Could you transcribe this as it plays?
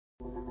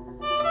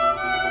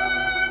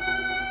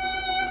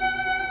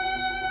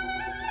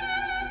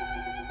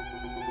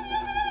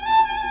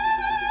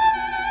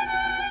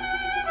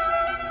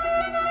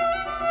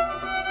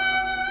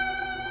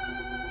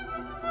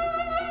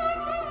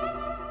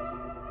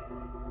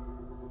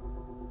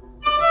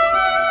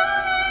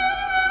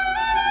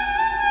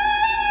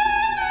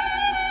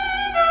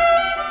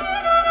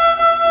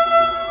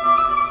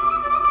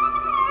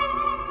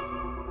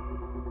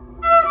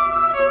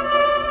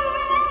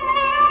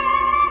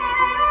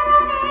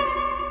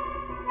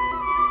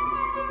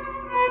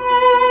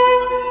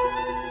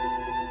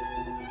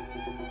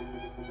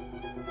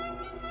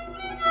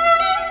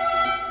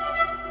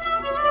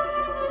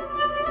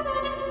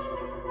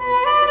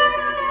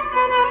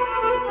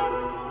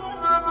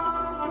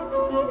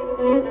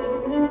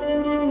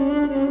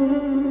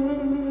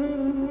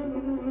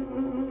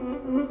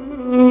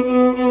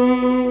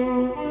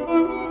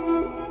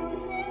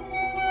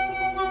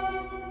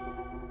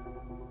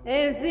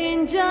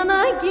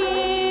Erzincan'a girdim,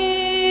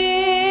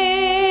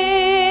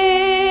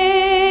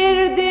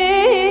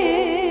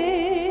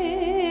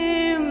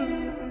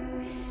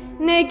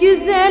 ne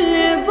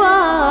güzel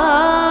bağlar.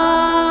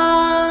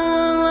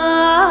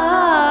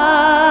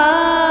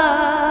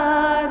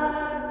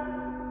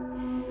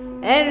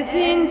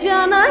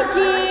 Erzincan'a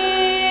girdim,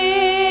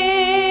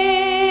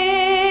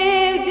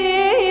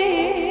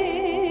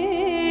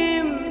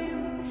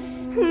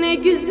 ne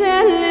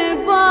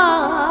güzel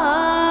bağlar.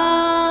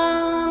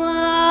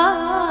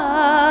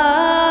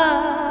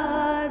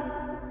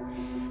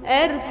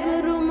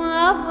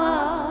 Erzurum'a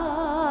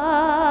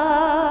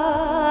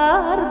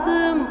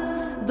vardım,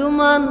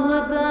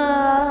 dumanlı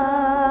dağlar,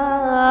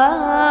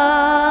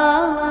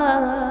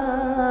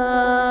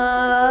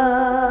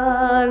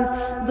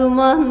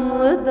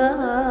 dumanlı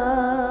dağlar.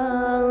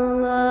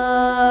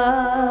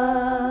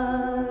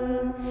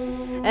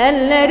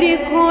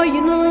 Elleri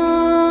koynunda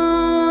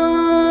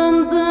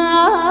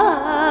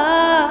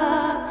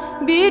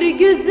bir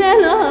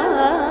güzel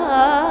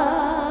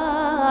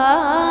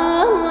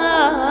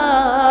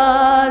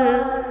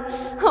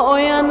o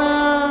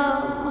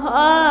yanam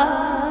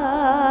anam,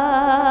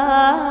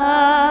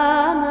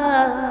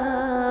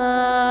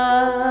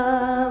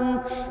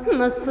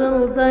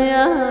 nasıl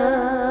dayanam.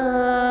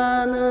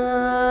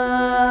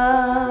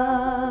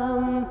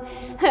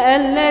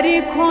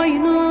 Elleri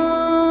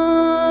koynunda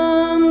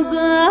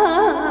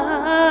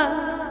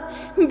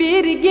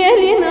bir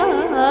gelin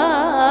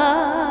ağlar,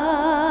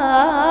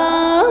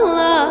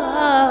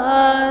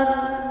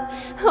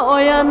 o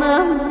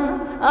yanam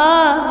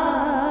anam,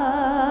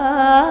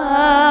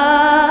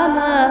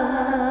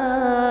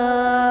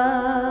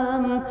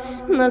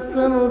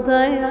 nasıl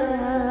dayanam.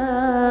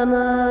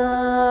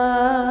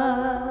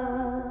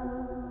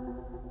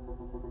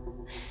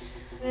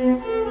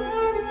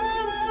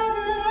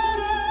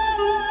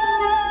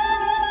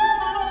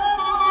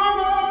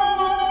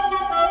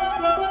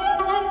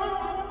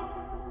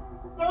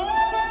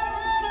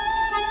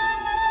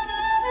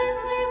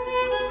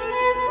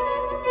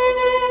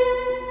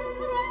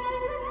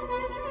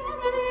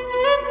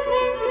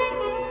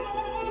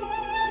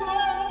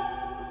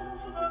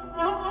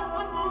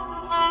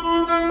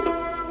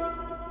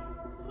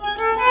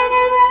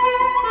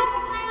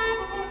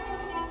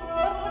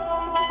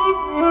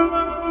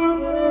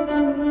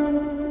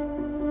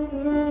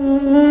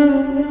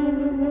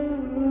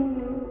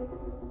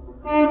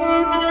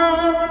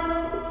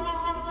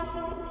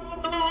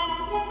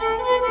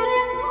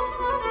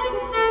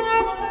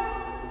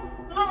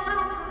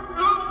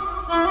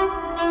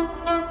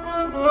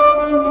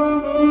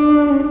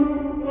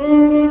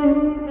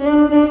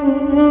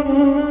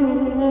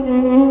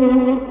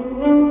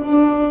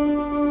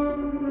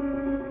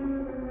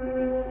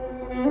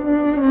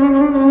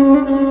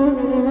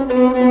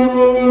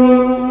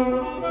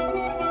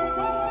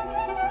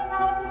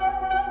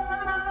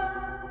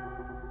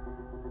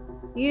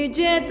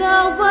 Yüce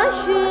dağ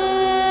başında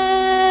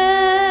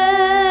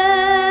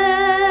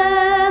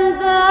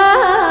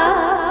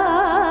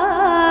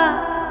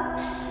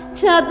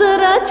çadır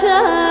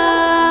açarım.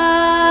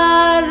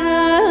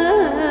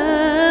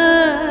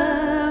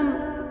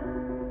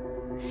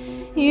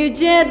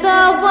 Yüce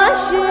dağ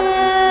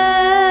başında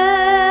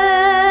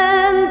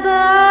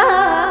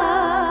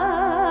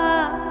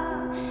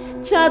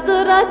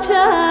çadır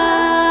açarım.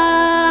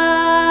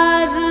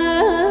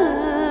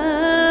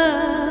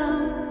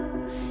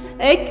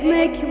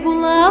 Ekmek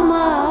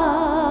bulamazsam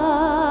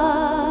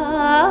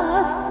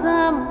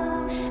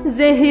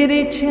zehir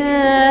içerim,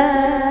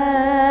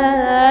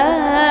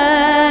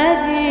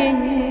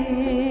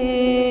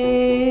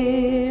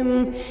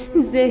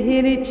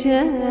 zehir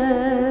içerim.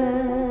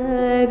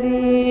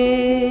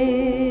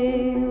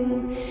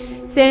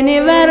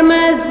 Seni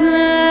vermezlerse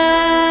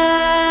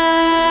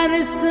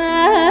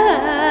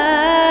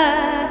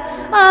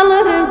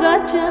alır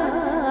kaçarım,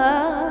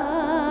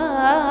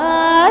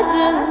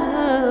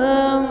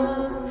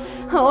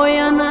 o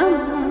yanam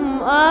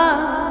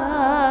anam,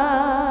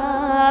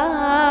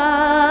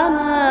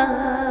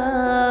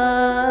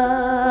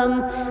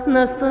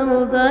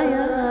 nasıl dayanam.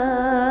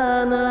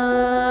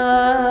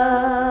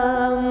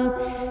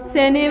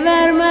 Seni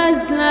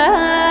vermezlerse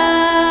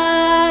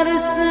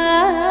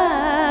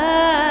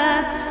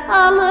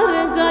alır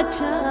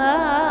kaçarım,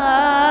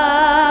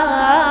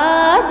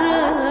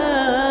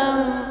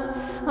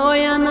 o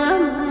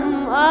yanam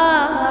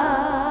anam,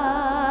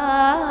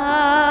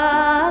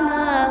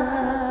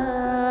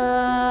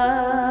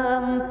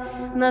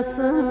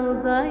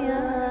 nasıl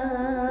dayanam.